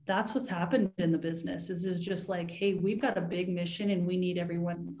that's what's happened in the business is just like, hey, we've got a big mission and we need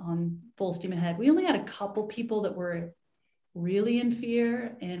everyone on full steam ahead. We only had a couple people that were really in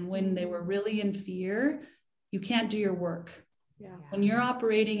fear. And when they were really in fear, you can't do your work. Yeah. When you're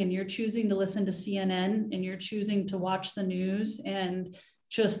operating and you're choosing to listen to CNN and you're choosing to watch the news and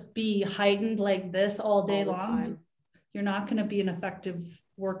just be heightened like this all day long, you're not going to be an effective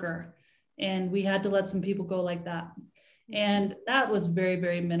worker. And we had to let some people go like that. And that was very,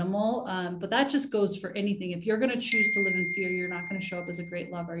 very minimal. But that just goes for anything. If you're going to choose to live in fear, you're not going to show up as a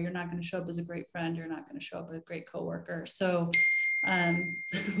great lover. You're not going to show up as a great friend. You're not going to show up as a great coworker. So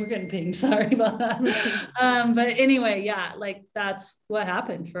we're getting pinged. Sorry about that. But anyway, yeah, like that's what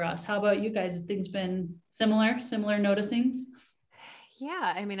happened for us. How about you guys? Have things been similar noticings?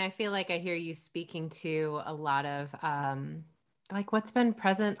 Yeah. I mean, I feel like I hear you speaking to a lot of, like what's been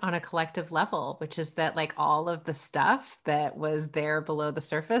present on a collective level, which is that like all of the stuff that was there below the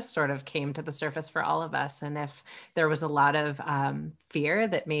surface sort of came to the surface for all of us. And if there was a lot of fear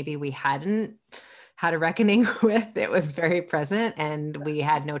that maybe we hadn't had a reckoning with, it was very present and we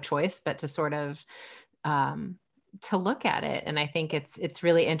had no choice but to sort of to look at it. And I think it's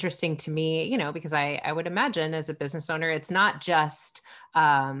really interesting to me, you know, because I would imagine as a business owner, it's not just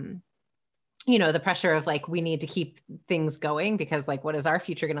you know, the pressure of like, we need to keep things going because like, what is our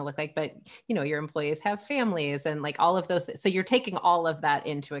future going to look like? But, you know, your employees have families and like all of those. So you're taking all of that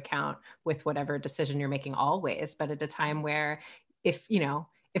into account with whatever decision you're making always, but at a time where if, you know,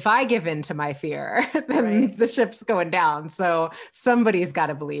 if I give in to my fear, then the ship's going down. So somebody's got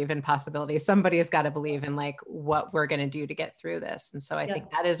to believe in possibilities. Somebody's got to believe in like what we're going to do to get through this. And so I think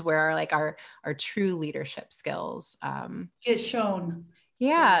that is where like our true leadership skills get shown.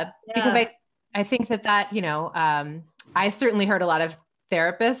 Yeah. Because I think that, you know, I certainly heard a lot of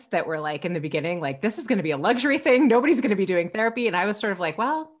therapists that were like in the beginning, like, this is going to be a luxury thing. Nobody's going to be doing therapy. And I was sort of like,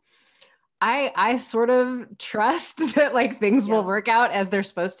 well, I sort of trust that like things will work out as they're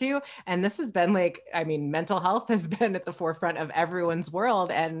supposed to. And this has been like, I mean, mental health has been at the forefront of everyone's world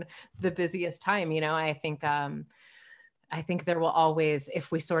and the busiest time, you know. I think there will always,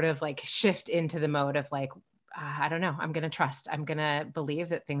 if we sort of like shift into the mode of like, I don't know, I'm going to trust, I'm going to believe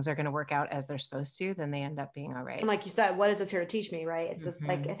that things are going to work out as they're supposed to, then they end up being all right. And like you said, what is this here to teach me? Right. It's just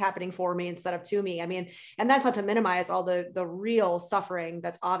like it's happening for me instead of to me. I mean, and that's not to minimize all the real suffering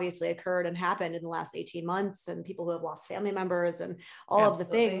that's obviously occurred and happened in the last 18 months and people who have lost family members and all of the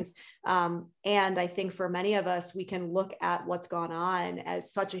things. And I think for many of us, we can look at what's gone on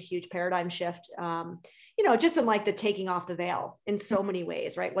as such a huge paradigm shift, you know, just in like the taking off the veil in so many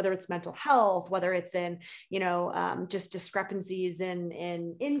ways, right? Whether it's mental health, whether it's in, you know, just discrepancies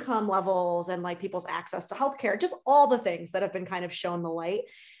in income levels and like people's access to healthcare, just all the things that have been kind of shown the light.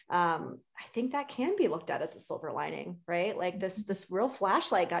 I think that can be looked at as a silver lining, right? Like this real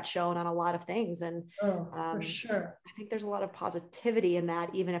flashlight got shown on a lot of things. And for sure, I think there's a lot of positivity in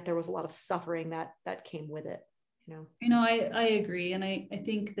that, even if there was a lot of suffering that came with it, you know? I agree. And I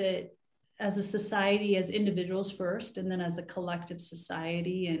think that as a society, as individuals first, and then as a collective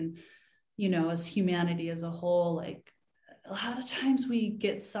society and, you know, as humanity as a whole, like a lot of times we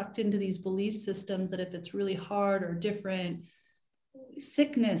get sucked into these belief systems that if it's really hard or different,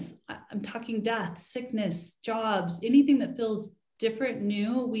 sickness, I'm talking death, sickness, jobs, anything that feels different,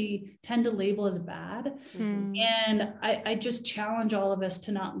 new, we tend to label as bad. And I just challenge all of us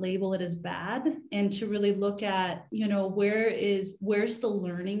to not label it as bad and to really look at, you know, where's the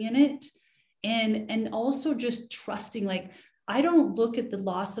learning in it? And also just trusting, like, I don't look at the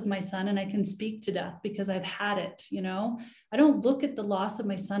loss of my son, and I can speak to death because I've had it, you know, I don't look at the loss of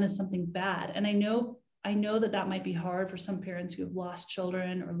my son as something bad. And I know that might be hard for some parents who have lost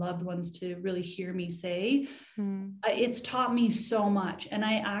children or loved ones to really hear me say. It's taught me so much. And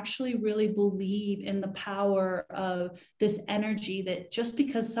I actually really believe in the power of this energy that just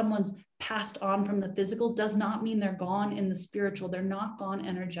because someone's passed on from the physical does not mean they're gone in the spiritual. They're not gone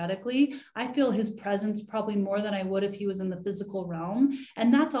energetically. I feel his presence probably more than I would if he was in the physical realm.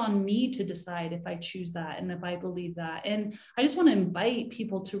 And that's on me to decide if I choose that and if I believe that. And I just want to invite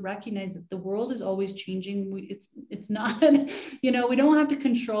people to recognize that the world is always changing. It's not, you know, we don't have to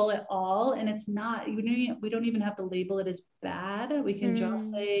control it all. And it's not, we don't even have to label it as bad. We can just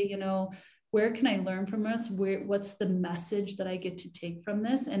say, you know, where can I learn from this? What's the message that I get to take from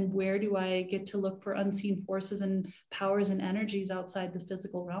this? And where do I get to look for unseen forces and powers and energies outside the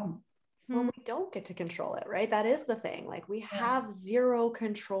physical realm? Well, we don't get to control it, right? That is the thing. Like we have zero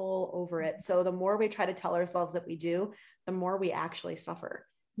control over it. So the more we try to tell ourselves that we do, the more we actually suffer.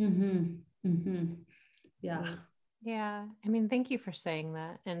 Yeah. Yeah. I mean, thank you for saying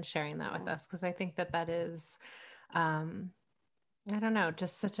that and sharing that with us. Cause I think that is, I don't know,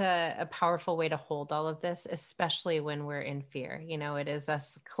 just such a powerful way to hold all of this, especially when we're in fear. You know, it is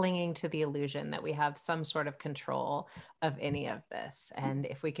us clinging to the illusion that we have some sort of control of any of this. And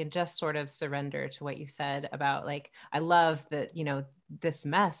if we can just sort of surrender to what you said about like, I love that, you know, this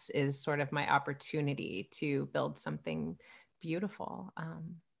mess is sort of my opportunity to build something beautiful.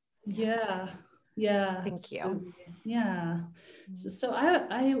 Yeah. Yeah. Thank you. Yeah. So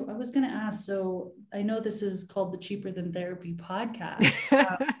I was going to ask, so I know this is called the Cheaper Than Therapy podcast,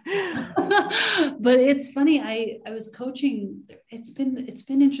 but it's funny. I was coaching. It's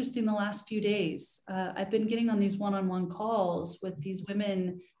been interesting the last few days. I've been getting on these one-on-one calls with these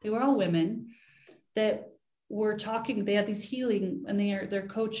women. They were all women that were talking. They had these healing, and they're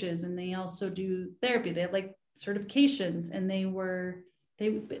coaches, and they also do therapy. They had like certifications, and they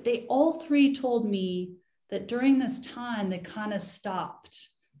all three told me that during this time, they kind of stopped.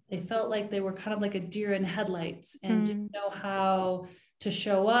 They felt like they were kind of like a deer in headlights and didn't know how to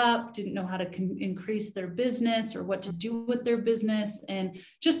show up, didn't know how to increase their business or what to do with their business, and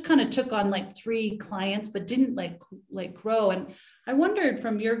just kind of took on like 3 clients, but didn't like grow. And I wondered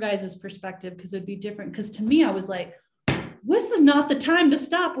from your guys' perspective, because it'd be different. Because to me, I was like, this is not the time to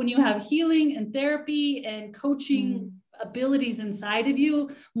stop when you have healing and therapy and coaching abilities inside of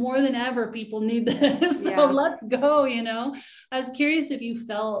you. More than ever, people need this. So let's go, I was curious if you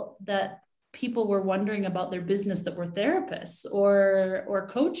felt that people were wondering about their business that were therapists or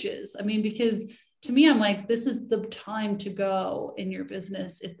coaches. I mean, because to me, I'm like, this is the time to go in your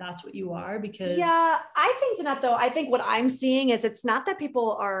business if that's what you are. Because I think Danette, though, I think what I'm seeing is it's not that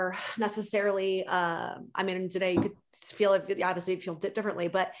people are necessarily, today you could feel it, obviously feel differently,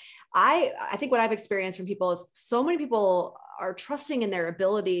 but I think what I've experienced from people is so many people are trusting in their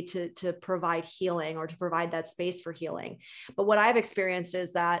ability to provide healing or to provide that space for healing. But what I've experienced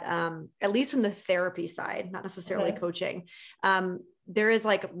is that, at least from the therapy side, not necessarily coaching, there is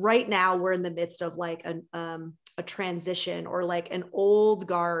like, right now we're in the midst of like a transition, or like an old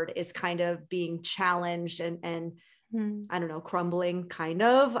guard is kind of being challenged and I don't know, crumbling kind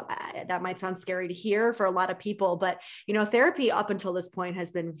of. That might sound scary to hear for a lot of people, but therapy up until this point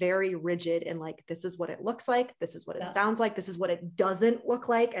has been very rigid in like, this is what it looks like. This is what it sounds like. This is what it doesn't look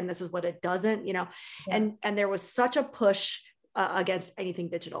like. And this is what it doesn't, and there was such a push against anything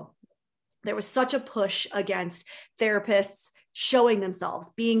digital. There was such a push against therapists showing themselves,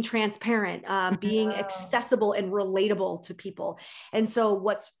 being transparent, being accessible and relatable to people. And so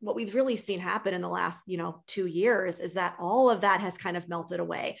what we've really seen happen in the last, 2 years is that all of that has kind of melted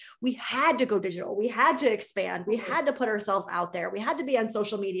away. We had to go digital. We had to expand. We had to put ourselves out there. We had to be on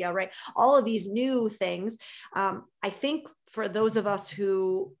social media, right? All of these new things. I think for those of us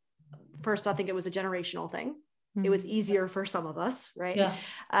who, first, I think it was a generational thing. It was easier for some of us, right? Yeah.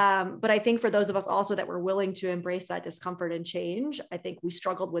 But I think for those of us also that were willing to embrace that discomfort and change, I think we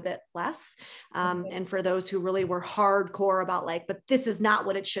struggled with it less. And for those who really were hardcore about like, but this is not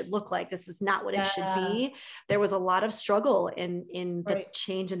what it should look like. This is not what it should be. There was a lot of struggle in the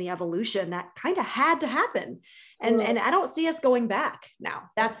change and the evolution that kind of had to happen. And I don't see us going back now.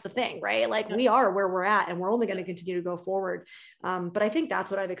 That's the thing, right? Like we are where we're at, and we're only going to continue to go forward. But I think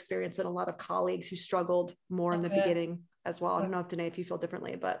that's what I've experienced in a lot of colleagues who struggled more in the beginning as well. I don't know if Danette, if you feel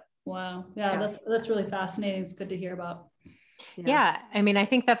differently, but. Wow. Yeah. That's really fascinating. It's good to hear about. Yeah. I mean, I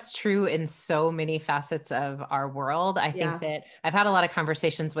think that's true in so many facets of our world. I think that I've had a lot of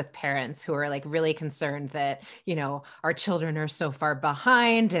conversations with parents who are like really concerned that, our children are so far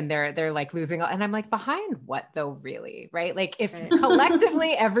behind and they're like losing. And I'm like, behind what though, really? Right. Like if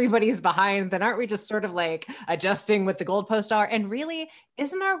collectively everybody's behind, then aren't we just sort of like adjusting what the goalposts are? And really,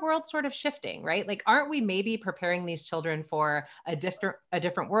 isn't our world sort of shifting, right? Like, aren't we maybe preparing these children for a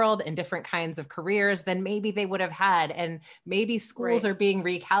different world and different kinds of careers than maybe they would have had? And maybe schools are being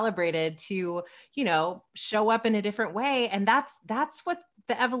recalibrated to, show up in a different way. And that's what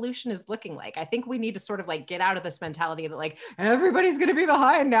the evolution is looking like. I think we need to sort of like get out of this mentality that like, everybody's going to be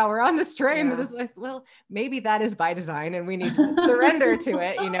behind now. We're on this train that is like, well, maybe that is by design and we need to surrender to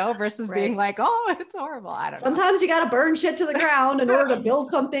it, versus being like, oh, it's horrible. I don't know. Sometimes you got to burn shit to the ground in order to build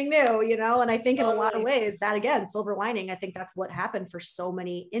something new, and I think in a lot of ways that, again, silver lining, I think that's what happened for so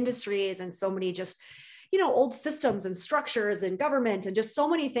many industries and so many just, old systems and structures and government and just so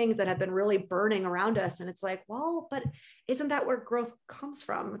many things that have been really burning around us. And it's like, well, but isn't that where growth comes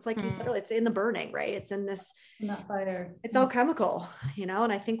from? It's like you said, it's in the burning, right? It's in that fire. It's alchemical,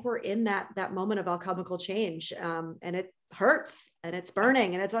 and I think we're in that moment of alchemical change. And it hurts and it's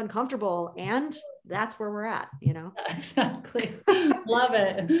burning and it's uncomfortable. And that's where we're at, Exactly. Love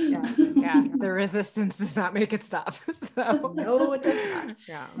it. Yeah. The resistance does not make it stop. So no, it does not.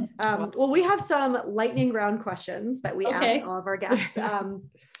 Yeah. Well, we have some lightning round questions that we ask all of our guests.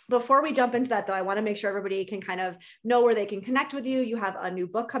 Before we jump into that though, I want to make sure everybody can kind of know where they can connect with you. You have a new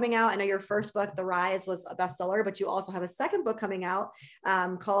book coming out. I know your first book, The Rise, was a bestseller, but you also have a second book coming out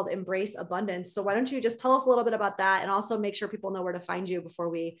called Embrace Abundance. So why don't you just tell us a little bit about that, and also make sure people know where to find you before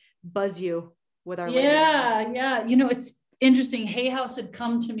we buzz you with our Yeah. It's interesting. Hay House had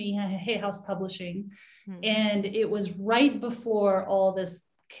come to me, Hay House Publishing, and it was right before all this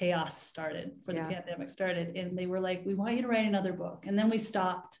chaos started, for the pandemic started. And they were like, we want you to write another book. And then we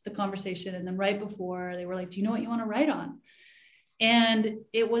stopped the conversation. And then right before, they were like, do you know what you want to write on? And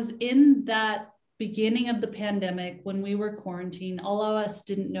it was in that beginning of the pandemic when we were quarantined, all of us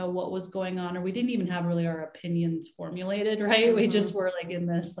didn't know what was going on, or we didn't even have really our opinions formulated, right? Mm-hmm. We just were like in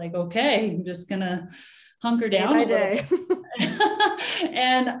this, like, okay, I'm just gonna hunker down a little bit.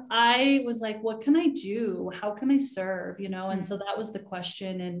 And I was like, what can I do? How can I serve? You know? And so that was the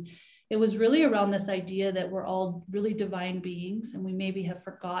question. And it was really around this idea that we're all really divine beings, and we maybe have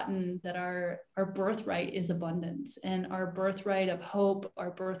forgotten that our birthright is abundance, and our birthright of hope,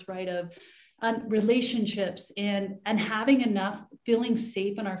 our birthright of relationships, and having enough, feeling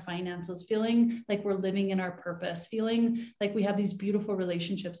safe in our finances, feeling like we're living in our purpose, feeling like we have these beautiful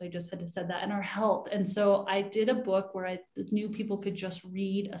relationships. I just had to say that, and our health. And so I did a book where I knew people could just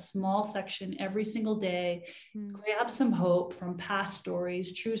read a small section every single day, grab some hope from past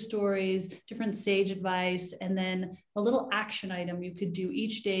stories, true stories, different sage advice, and then a little action item you could do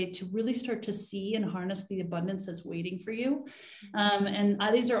each day to really start to see and harness the abundance that's waiting for you.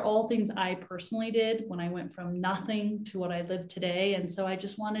 These are all things I personally did when I went from nothing to what I live today. And so I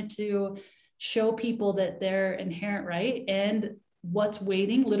just wanted to show people that they're inherent right, and what's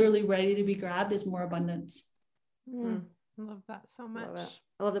waiting, literally ready to be grabbed, is more abundance. I love that so much.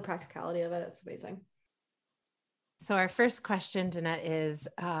 I love the practicality of it. It's amazing. So our first question, Danette, is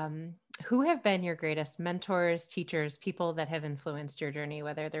who have been your greatest mentors, teachers, people that have influenced your journey,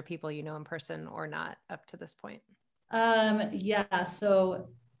 whether they're people you know in person or not up to this point? So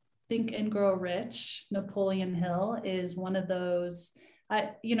Think and Grow Rich, Napoleon Hill is one of those.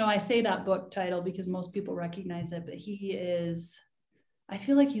 I say that book title because most people recognize it, but I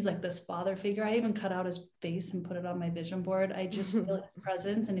feel like he's like this father figure. I even cut out his face and put it on my vision board. I just feel his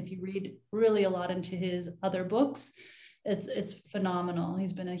presence. And if you read really a lot into his other books, it's phenomenal.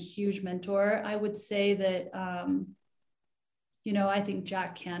 He's been a huge mentor. I would say that, I think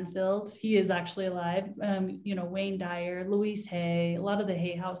Jack Canfield, he is actually alive. Wayne Dyer, Louise Hay, a lot of the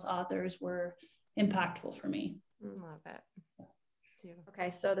Hay House authors were impactful for me. Love it. Okay.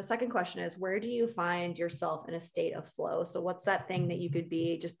 So the second question is, where do you find yourself in a state of flow? So what's that thing that you could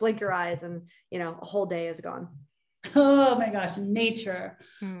be, just blink your eyes and, a whole day is gone? Oh my gosh, nature.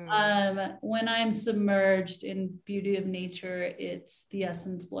 When I'm submerged in beauty of nature, it's the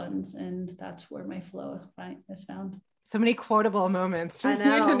essence blends, and that's where my flow is found. So many quotable moments from you,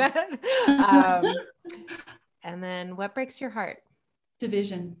 Danette. And then what breaks your heart?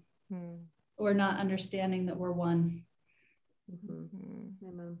 Division, or not understanding that we're one.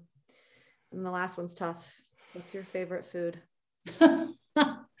 Amen. And the last one's tough. What's your favorite food?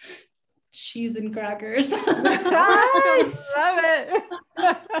 Cheese and crackers. Nice. Love it.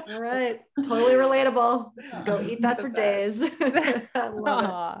 All right. Totally relatable. Go eat that for days. I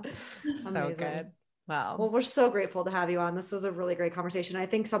love it. So amazing. Good. Wow. Well, we're so grateful to have you on. This was a really great conversation. I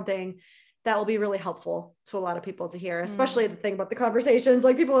think something that will be really helpful to a lot of people to hear, especially the thing about the conversations.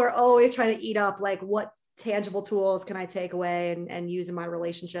 Like, people are always trying to eat up, like, what tangible tools can I take away and use in my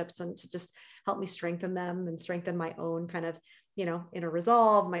relationships, and to just help me strengthen them and strengthen my own kind of, inner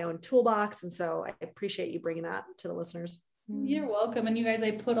resolve, my own toolbox. And so I appreciate you bringing that to the listeners. You're welcome. And you guys,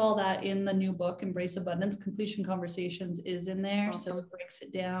 I put all that in the new book, Embrace Abundance. Completion Conversations is in there. Awesome. So it breaks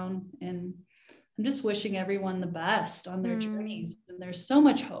it down, and I'm just wishing everyone the best on their journeys. And there's so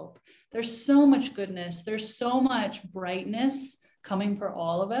much hope. There's so much goodness. There's so much brightness coming for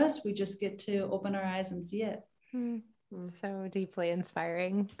all of us. We just get to open our eyes and see it. So deeply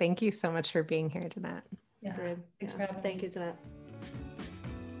inspiring. Thank you so much for being here, Danette. Yeah. Thanks for having me. Thank you, Danette.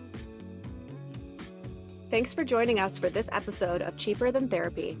 Thanks for joining us for this episode of Cheaper Than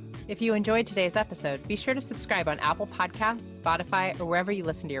Therapy. If you enjoyed today's episode, be sure to subscribe on Apple Podcasts, Spotify, or wherever you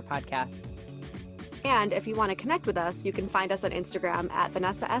listen to your podcasts. And if you want to connect with us, you can find us on Instagram at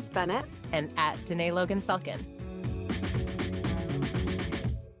Vanessa S. Bennett and at Danae Logan Selkin.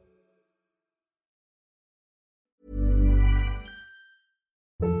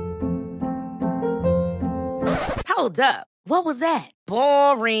 Hold up. What was that?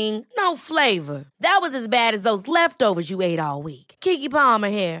 Boring. No flavor. That was as bad as those leftovers you ate all week. Keke Palmer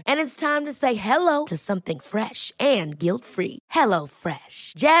here. And it's time to say hello to something fresh and guilt-free. Hello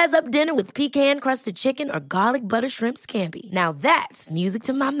Fresh. Jazz up dinner with pecan-crusted chicken or garlic butter shrimp scampi. Now that's music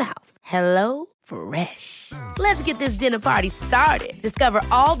to my mouth. Hello Fresh. Let's get this dinner party started. Discover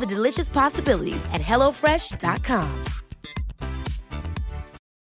all the delicious possibilities at HelloFresh.com.